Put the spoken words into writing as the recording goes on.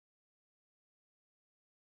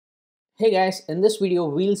Hey guys, in this video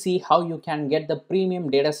we'll see how you can get the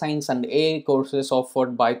premium data science and AI courses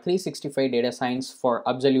offered by 365 Data Science for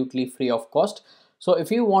absolutely free of cost. So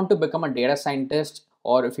if you want to become a data scientist,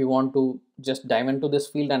 or if you want to just dive into this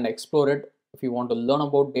field and explore it, if you want to learn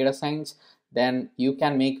about data science, then you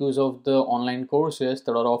can make use of the online courses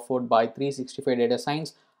that are offered by 365 Data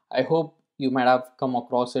Science. I hope you might have come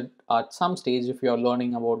across it at some stage if you are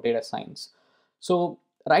learning about data science. So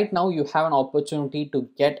right now you have an opportunity to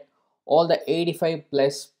get all the 85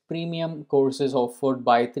 plus premium courses offered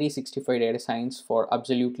by 365 Data Science for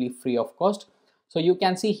absolutely free of cost. So you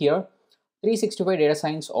can see here 365 Data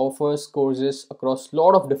Science offers courses across a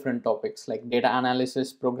lot of different topics like data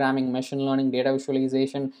analysis, programming, machine learning, data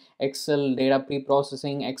visualization, Excel, data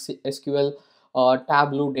pre-processing, SQL,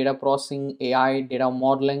 Tableau, data processing, AI, data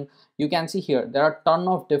modeling. You can see here there are a ton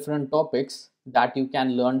of different topics that you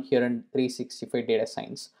can learn here in 365 Data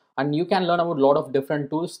Science, and you can learn about a lot of different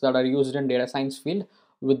tools that are used in data science field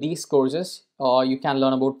with these courses. You can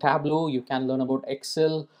learn about Tableau, you can learn about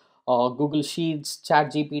Excel, Google Sheets, Chat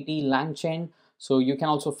GPT, LangChain. So you can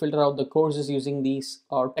also filter out the courses using these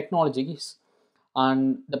technologies.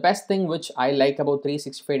 And the best thing which I like about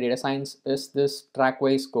 365 Data Science is this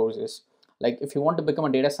track-wise courses. Like if you want to become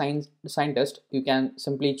a data science scientist, you can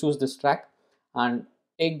simply choose this track and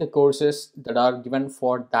take the courses that are given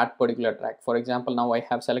for that particular track. For example, now I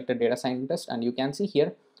have selected data scientist, and you can see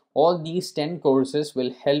here all these 10 courses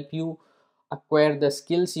will help you acquire the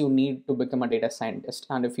skills you need to become a data scientist.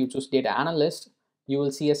 And if you choose data analyst, you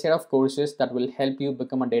will see a set of courses that will help you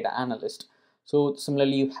become a data analyst. So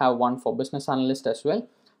similarly, you have one for business analyst as well.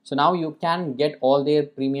 So now you can get all their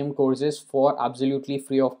premium courses for absolutely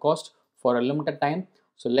free of cost for a limited time.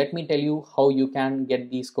 So let me tell you how you can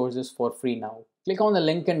get these courses for free now. Click on the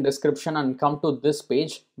link in description and come to this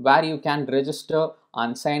page where you can register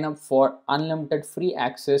and sign up for unlimited free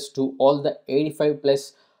access to all the 85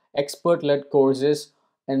 plus expert-led courses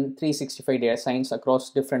in 365 Data Science across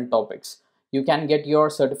different topics. You can get your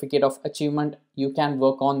certificate of achievement, you can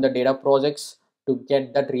work on the data projects to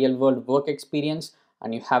get that real world work experience,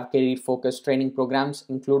 and you have career focused training programs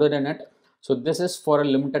included in it. So this is for a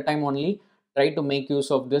limited time only. Try to make use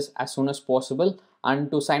of this as soon as possible,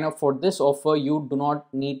 and to sign up for this offer you do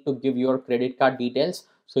not need to give your credit card details.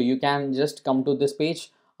 So you can just come to this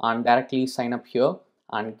page and directly sign up here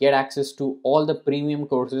and get access to all the premium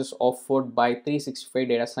courses offered by 365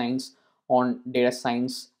 Data Science on data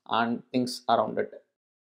science and things around it.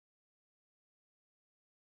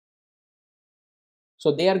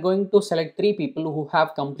 So they are going to select 3 people who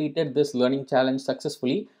have completed this learning challenge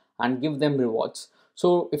successfully and give them rewards.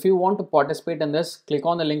 So if you want to participate in this, click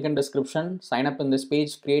on the link in description, sign up in this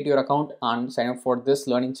page, create your account and sign up for this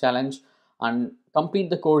learning challenge and complete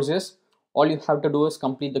the courses. All you have to do is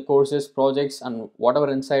complete the courses, projects and whatever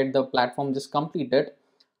inside the platform, just complete it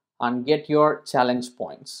and get your challenge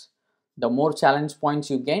points. The more challenge points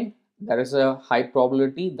you gain, there is a high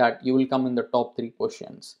probability that you will come in the top 3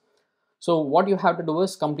 positions. So what you have to do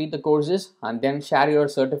is complete the courses and then share your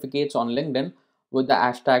certificates on LinkedIn with the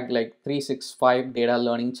hashtag like 365 data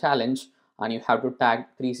learning challenge, and you have to tag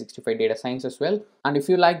 365 data science as well. And if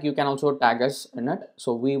you like, you can also tag us in it,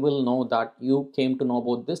 so we will know that you came to know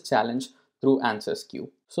about this challenge through answersQ.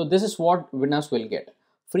 So this is what winners will get: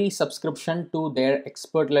 free subscription to their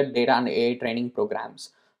expert-led data and AI training programs.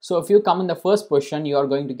 So if you come in the first position, you are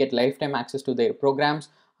going to get lifetime access to their programs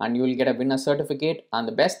and you will get a winner certificate. And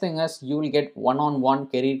the best thing is you will get one-on-one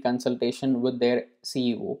career consultation with their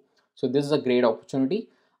CEO. So this is a great opportunity.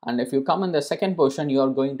 And if you come in the second position, you are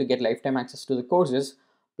going to get lifetime access to the courses,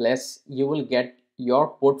 plus you will get your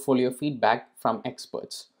portfolio feedback from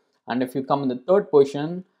experts. And if you come in the third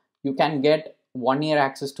position, you can get 1 year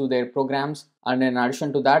access to their programs, and in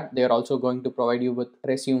addition to that, they are also going to provide you with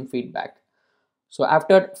resume feedback. So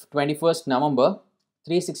after 21st November,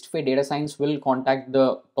 365 Data Science will contact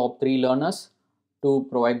the top 3 learners to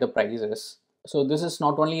provide the prizes. So this is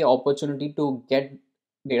not only an opportunity to get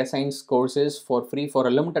data science courses for free for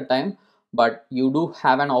a limited time, but you do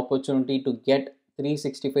have an opportunity to get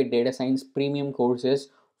 365 Data Science premium courses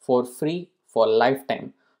for free for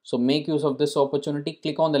lifetime. So make use of this opportunity.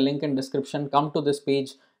 Click on the link in description, come to this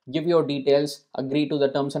page, give your details, agree to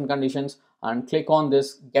the terms and conditions, and click on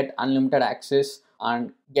this get unlimited access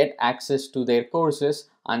and get access to their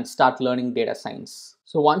courses and start learning data science.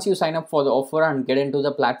 So once you sign up for the offer and get into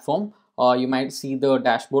the platform, you might see the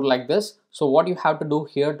dashboard like this. So what you have to do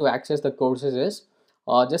here to access the courses is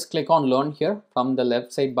just click on learn here from the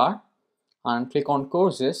left side bar and click on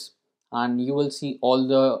courses, and you will see all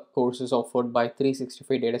the courses offered by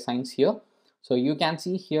 365 Data Science here. So you can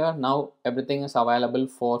see here now everything is available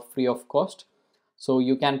for free of cost. So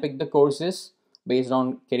you can pick the courses based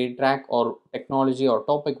on career track or technology or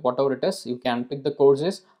topic, whatever it is. You can pick the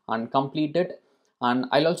courses and complete it. And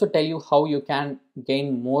I'll also tell you how you can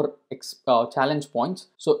gain more challenge points.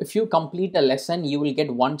 So if you complete a lesson, you will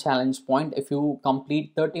get 1 challenge point. If you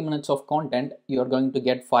complete 30 minutes of content, you're going to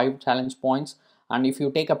get 5 challenge points. And if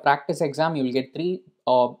you take a practice exam, you will get 3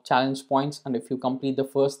 challenge points. And if you complete the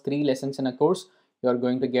first 3 lessons in a course, you're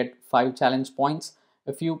going to get 5 challenge points.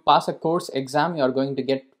 If you pass a course exam, you're going to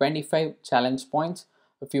get 25 challenge points.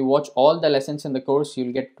 If you watch all the lessons in the course,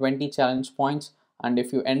 you'll get 20 challenge points. And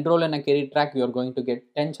if you enroll in a career track, you're going to get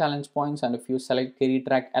 10 challenge points. And if you select career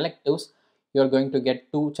track electives, you're going to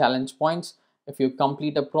get 2 challenge points. If you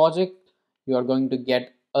complete a project, you're going to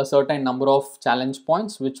get a certain number of challenge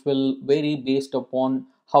points, which will vary based upon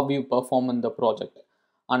how you perform in the project.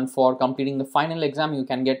 And for completing the final exam, you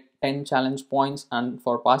can get 10 challenge points, and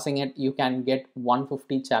for passing it, you can get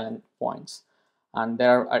 150 challenge points. And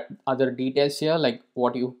there are other details here, like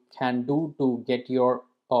what you can do to get your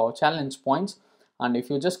challenge points. And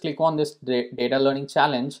if you just click on this data learning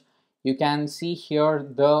challenge, you can see here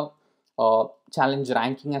the challenge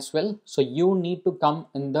ranking as well. So you need to come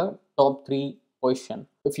in the top 3 position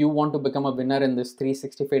if you want to become a winner in this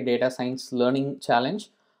 365 data science learning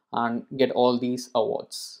challenge and get all these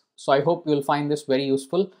awards. So I hope you'll find this very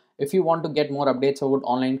useful. If you want to get more updates about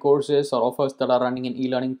online courses or offers that are running in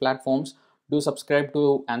e-learning platforms, do subscribe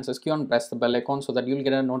to answersQ and press the bell icon so that you'll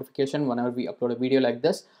get a notification whenever we upload a video like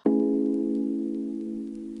this.